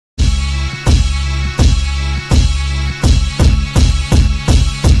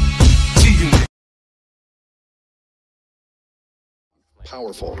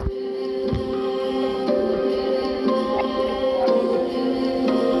powerful.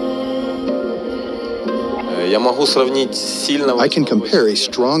 I can compare a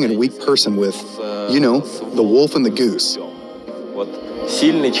strong and weak person with, you know, the wolf and the goose.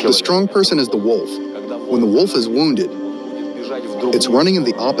 The strong person is the wolf. When the wolf is wounded, it's running in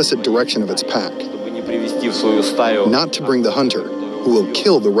the opposite direction of its pack, not to bring the hunter, who will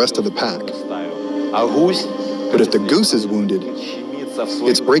kill the rest of the pack. But if the goose is wounded,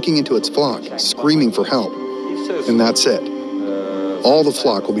 it's breaking into its flock, screaming for help, and that's it. All the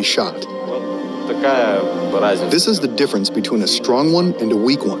flock will be shot. This is the difference between a strong one and a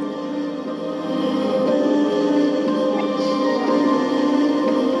weak one.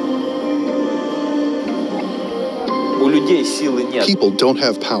 People don't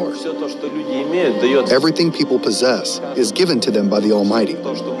have power. Everything people possess is given to them by the Almighty.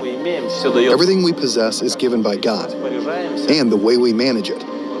 Everything we possess is given by God, and the way we manage it,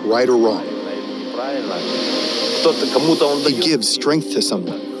 right or wrong. He gives strength to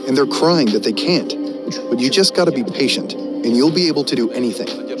someone, and they're crying that they can't. But you just got to be patient, and you'll be able to do anything.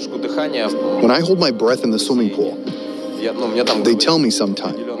 When I hold my breath in the swimming pool, they tell me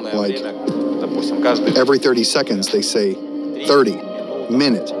sometime, like, every 30 seconds they say, 30,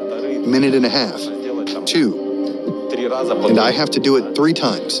 minute and a half, 2. And I have to do it 3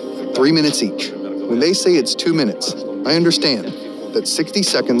 times, 3 minutes each. When they say it's 2 minutes, I understand that 60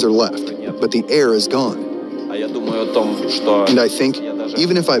 seconds are left, but the air is gone. And I think,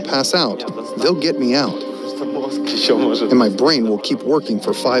 even if I pass out, they'll get me out. And my brain will keep working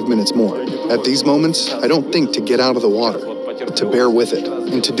for 5 minutes more. At these moments, I don't think to get out of the water, but to bear with it,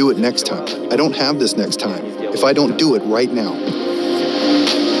 and to do it next time. I don't have this next time, if I don't do it right now.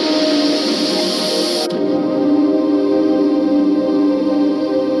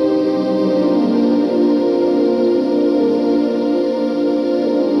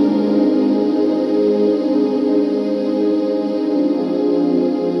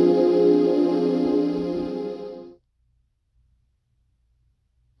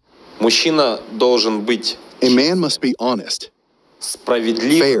 A man must be honest,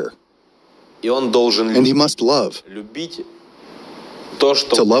 fair, and he must love,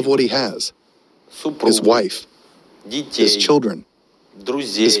 to love what he has, his wife, his children,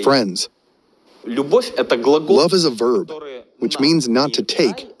 his friends. Love is a verb, which means not to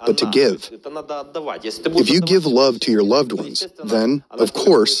take, but to give. If you give love to your loved ones, then, of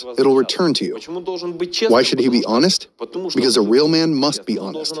course, it'll return to you. Why should he be honest? Because a real man must be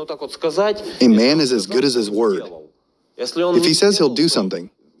honest. A man is as good as his word. If he says he'll do something,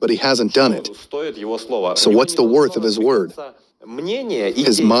 but he hasn't done it, so what's the worth of his word?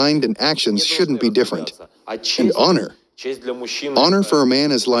 His mind and actions shouldn't be different. And honor for a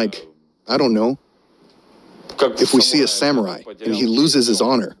man is like, I don't know, if we see a samurai and he loses his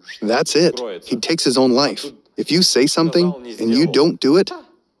honor, that's it. He takes his own life. If you say something and you don't do it,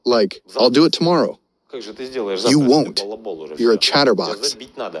 like, I'll do it tomorrow, you won't. You're a chatterbox.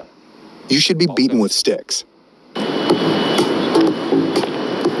 You should be beaten with sticks.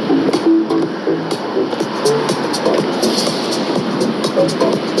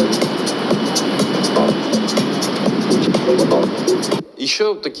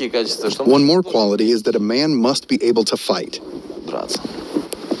 One more quality is that a man must be able to fight.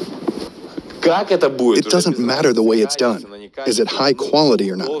 It doesn't matter the way it's done. Is it high quality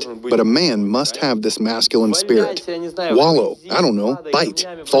or not? But a man must have this masculine spirit. Wallow, I don't know, bite,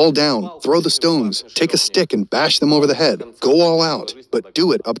 fall down, throw the stones, take a stick and bash them over the head. Go all out, but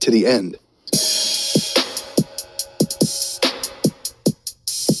do it up to the end.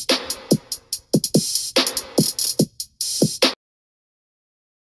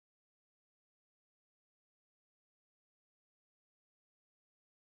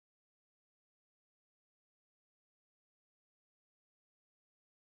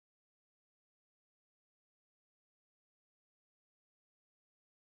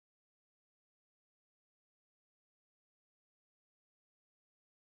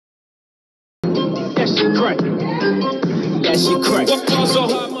 That shit crack. That shit crack.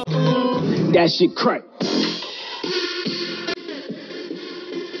 That shit crack.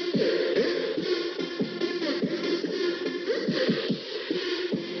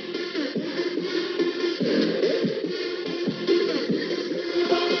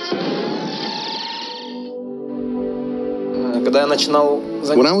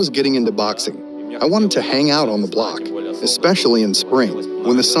 When I was getting into boxing, I wanted to hang out on the block, especially in spring,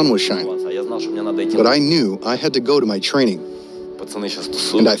 when the sun was shining. But I knew I had to go to my training.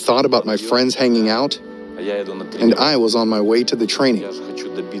 And I thought about my friends hanging out, and I was on my way to the training.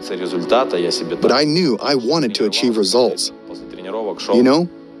 But I knew I wanted to achieve results. You know,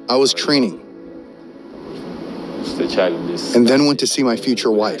 I was training, and then went to see my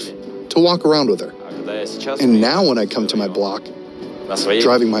future wife, to walk around with her. And now when I come to my block,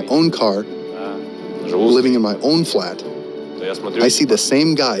 driving my own car, living in my own flat, I see the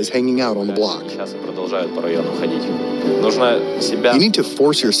same guys hanging out on the block. You need to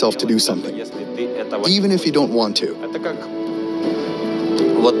force yourself to do something, even if you don't want to.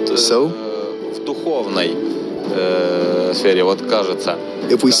 So,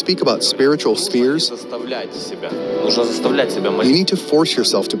 if we speak about spiritual spheres, you need to force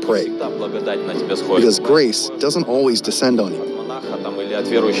yourself to pray, because grace doesn't always descend on you.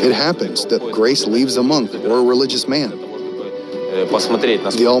 It happens that grace leaves a monk or a religious man.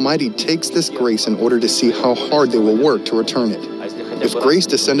 The Almighty takes this grace in order to see how hard they will work to return it. If grace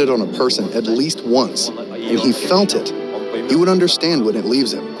descended on a person at least once, and he felt it, he would understand when it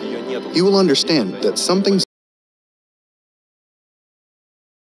leaves him. He will understand that something's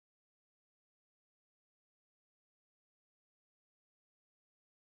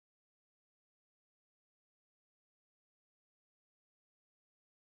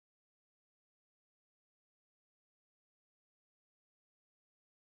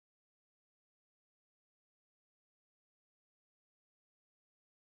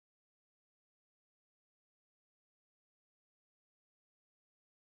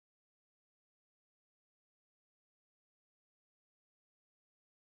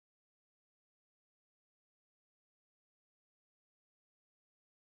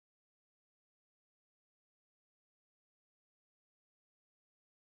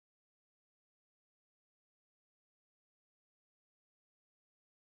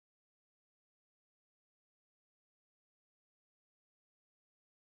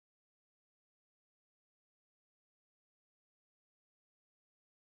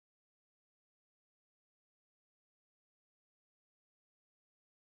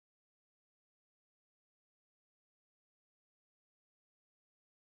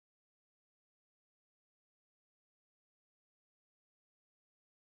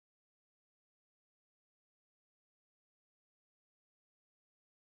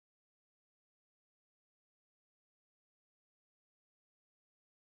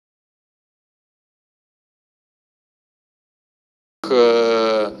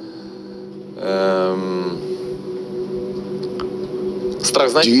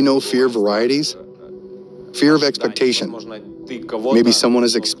Do you know fear varieties? Fear of expectation. Maybe someone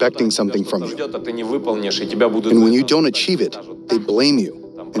is expecting something from you. And when you don't achieve it, they blame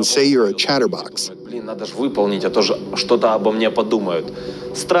you and say you're a chatterbox.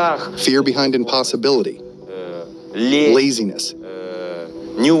 Fear behind impossibility, laziness,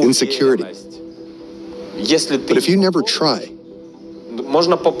 insecurity. But if you never try,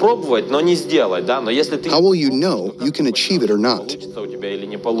 Можно попробовать, но не сделать, да? Но если ты... How will you know you can achieve it or not? Получится у тебя или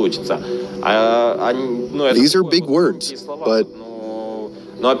не получится. These are big words, but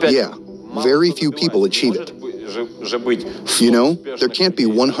yeah, very few people achieve it. You know, there can't be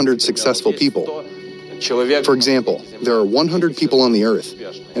 100 successful people. For example, there are 100 people on the earth,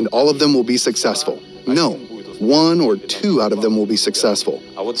 and all of them will be successful. No. 1 or 2 out of them will be successful.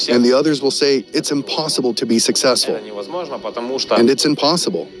 And the others will say, it's impossible to be successful. And it's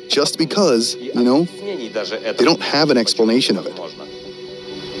impossible, just because, you know, they don't have an explanation of it.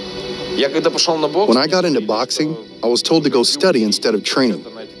 When I got into boxing, I was told to go study instead of training.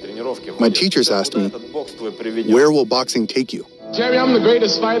 My teachers asked me, where will boxing take you? Jerry, I'm the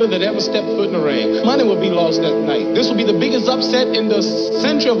greatest fighter that ever stepped foot in the ring. Money will be lost that night. This will be the biggest upset in the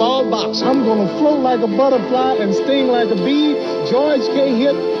century of all boxing. I'm gonna float like a butterfly and sting like a bee. George can't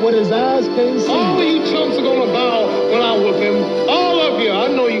hit what his eyes can't see. All of you chumps are gonna bow when I whip him. All of you. I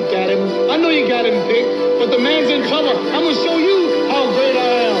know you got him. I know you got him picked. But the man's in trouble. I'm gonna show you how great I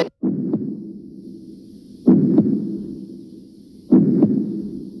am.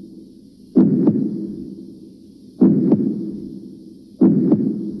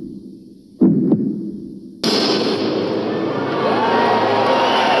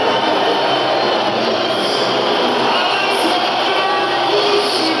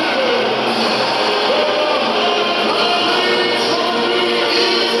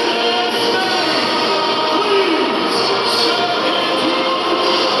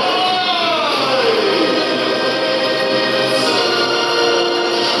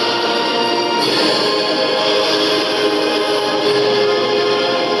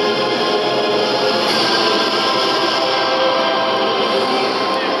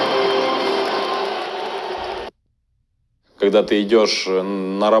 Когда ты идешь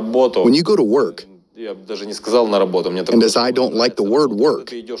на работу, When you go to work, я даже не сказал на работу, мне and as I don't like the word work,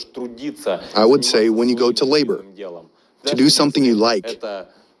 ты идешь трудиться, I would say when you go to labor. to do something you like.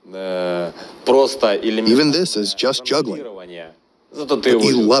 Even this is just juggling, but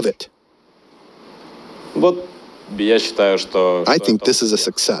you love it. I think this is a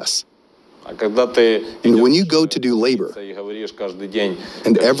success. And when you go to do labor,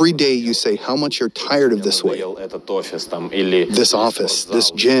 and every day you say how much you're tired of this way, this office, this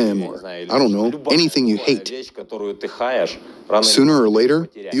gym, or I don't know, anything you hate, sooner or later,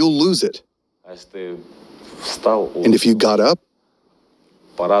 you'll lose it. And if you got up,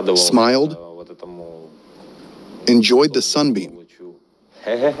 smiled, enjoyed the sunbeam,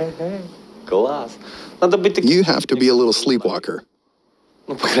 you have to be a little sleepwalker,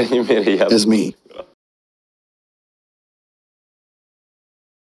 as me.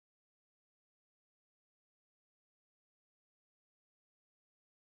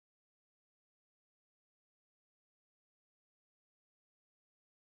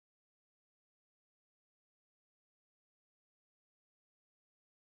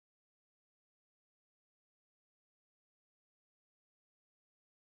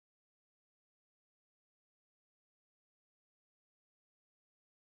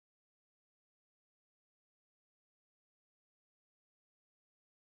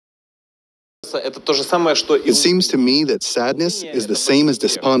 It seems to me that sadness is the same as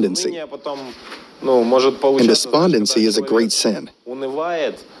despondency. And despondency is a great sin.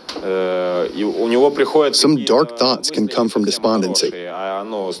 Some dark thoughts can come from despondency.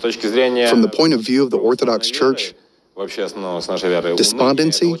 From the point of view of the Orthodox Church,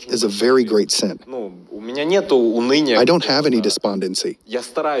 despondency is a very great sin. I don't have any despondency.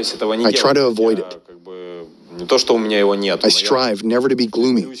 I try to avoid it. I strive never to be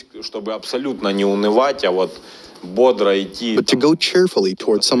gloomy, but to go cheerfully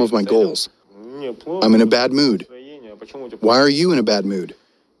towards some of my goals. I'm in a bad mood. Why are you in a bad mood?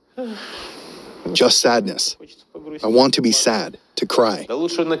 Just sadness. I want to be sad, to cry.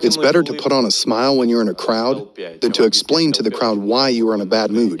 It's better to put on a smile when you're in a crowd than to explain to the crowd why you are in a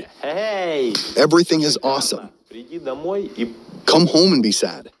bad mood. Everything is awesome. Come home and be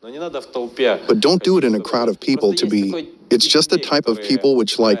sad. But don't do it in a crowd of people to be... It's just the type of people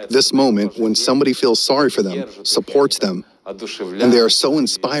which like this moment when somebody feels sorry for them, supports them, and they are so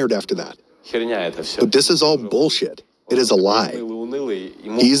inspired after that. But this is all bullshit. It is a lie.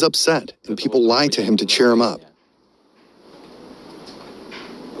 He's upset, and people lie to him to cheer him up.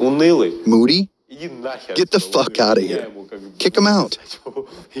 Moody? Get the fuck out of here. Kick him out.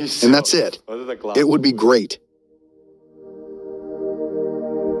 And that's it. It would be great.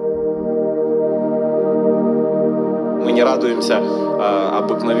 We're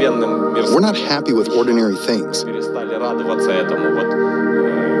not happy with ordinary things.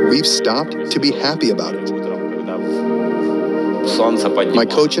 We've stopped to be happy about it. My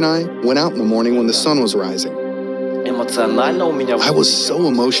coach and I went out in the morning when the sun was rising. I was so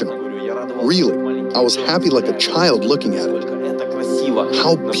emotional. Really, I was happy like a child looking at it.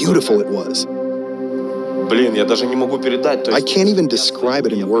 How beautiful it was. I can't even describe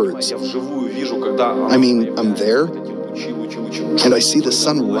it in words. I mean, I'm there, and I see the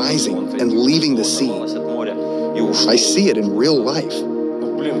sun rising and leaving the sea. I see it in real life.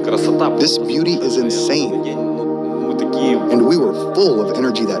 This beauty is insane. And we were full of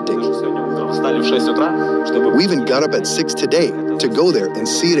energy that day. We even got up at 6 today to go there and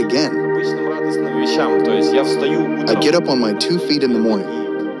see it again. I get up on my 2 feet in the morning.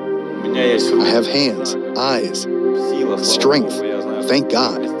 I have hands, eyes, strength, thank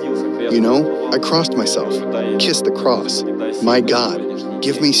God. You know, I crossed myself, kissed the cross. My God,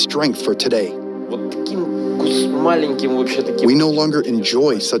 give me strength for today. We no longer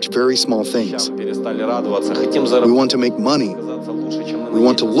enjoy such very small things. We want to make money. We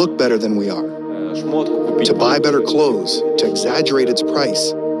want to look better than we are. To buy better clothes, to exaggerate its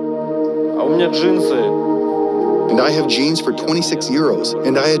price. And I have jeans for 26 euros,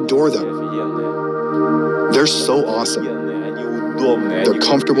 and I adore them. They're so awesome. They're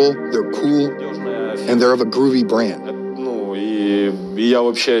comfortable, they're cool, and they're of a groovy brand.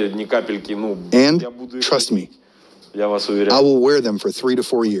 And, trust me, I will wear them for 3 to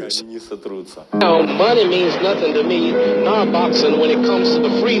 4 years. Now, money means nothing to me, nor boxing when it comes to the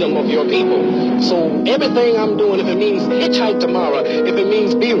freedom of your people. So everything I'm doing, if it means hitchhike tomorrow, if it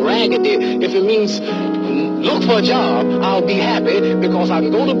means be raggedy, if it means look for a job, I'll be happy because I can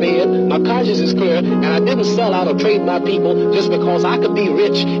go to bed, my conscience is clear, and I didn't sell out or trade my people just because I could be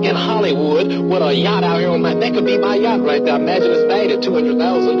rich in Hollywood with a yacht out here on my... That could be my yacht right there. Imagine it's valued at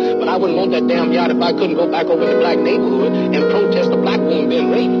 $200,000, but I wouldn't want that damn yacht if I couldn't go back over in the black neighborhood and protest a black woman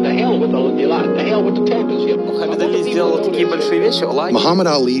being raped. The hell with the yacht. The hell with the championship. сделал такие большие вещи. Muhammad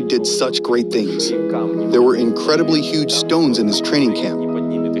Ali did such great things. There were incredibly huge stones in his training camp.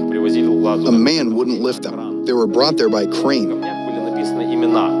 A man wouldn't lift them. They were brought there by crane.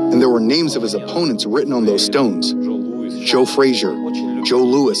 And there were names of his opponents written on those stones. Joe Frazier, Joe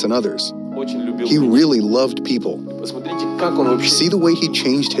Louis, and others. He really loved people. See the way he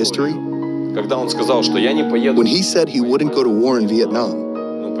changed history? When he said he wouldn't go to war in Vietnam,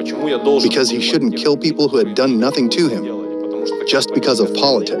 because he shouldn't kill people who had done nothing to him, just because of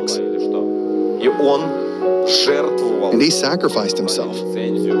politics. And he sacrificed himself.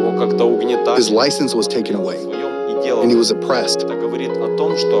 His license was taken away, and he was oppressed.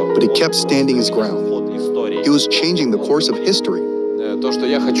 But he kept standing his ground. He was changing the course of history.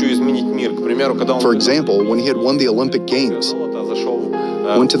 For example, when he had won the Olympic Games,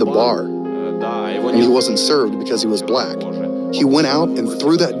 went to the bar, and he wasn't served because he was black, he went out and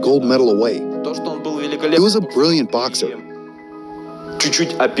threw that gold medal away. He was a brilliant boxer. And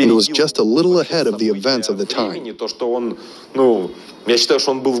it was just a little ahead of the events of the time.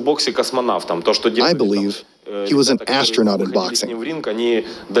 I believe he was an astronaut in boxing.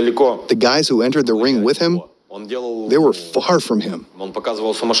 The guys who entered the ring with him, they were far from him.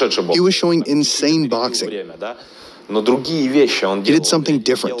 He was showing insane boxing. He did something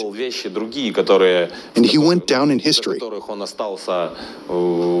different. And he went down in history. One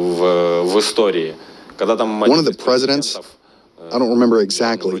of the presidents, I don't remember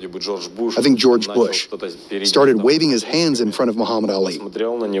exactly, I think George Bush, started waving his hands in front of Muhammad Ali.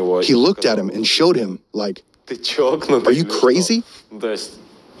 He looked at him and showed him, like, are you crazy?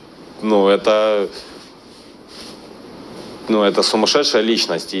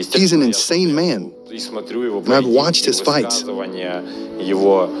 He's an insane man. And I've watched his fights,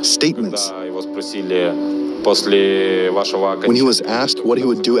 statements. When he was asked what he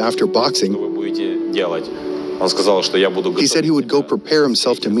would do after boxing, he said he would go prepare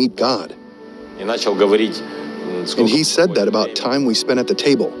himself to meet God. And he said that about time we spent at the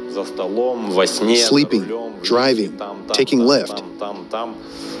table, sleeping, driving, taking Lyft.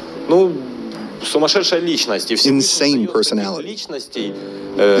 Insane personality.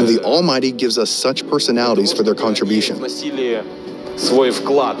 And the Almighty gives us such personalities for their contribution.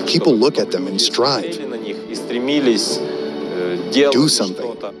 People look at them and strive. Do something.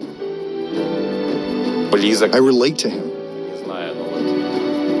 I relate to him.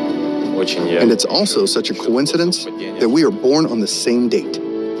 And it's also such a coincidence that we are born on the same date.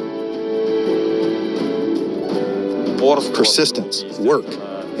 Persistence, work,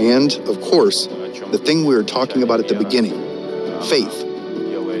 and, of course, the thing we were talking about at the beginning, faith.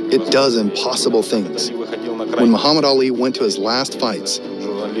 It does impossible things. When Muhammad Ali went to his last fights,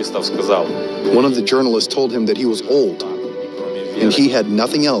 one of the journalists told him that he was old, and he had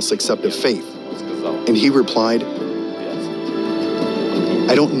nothing else except a faith. And he replied,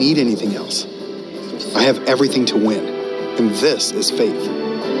 I don't need anything else. I have everything to win, and this is faith.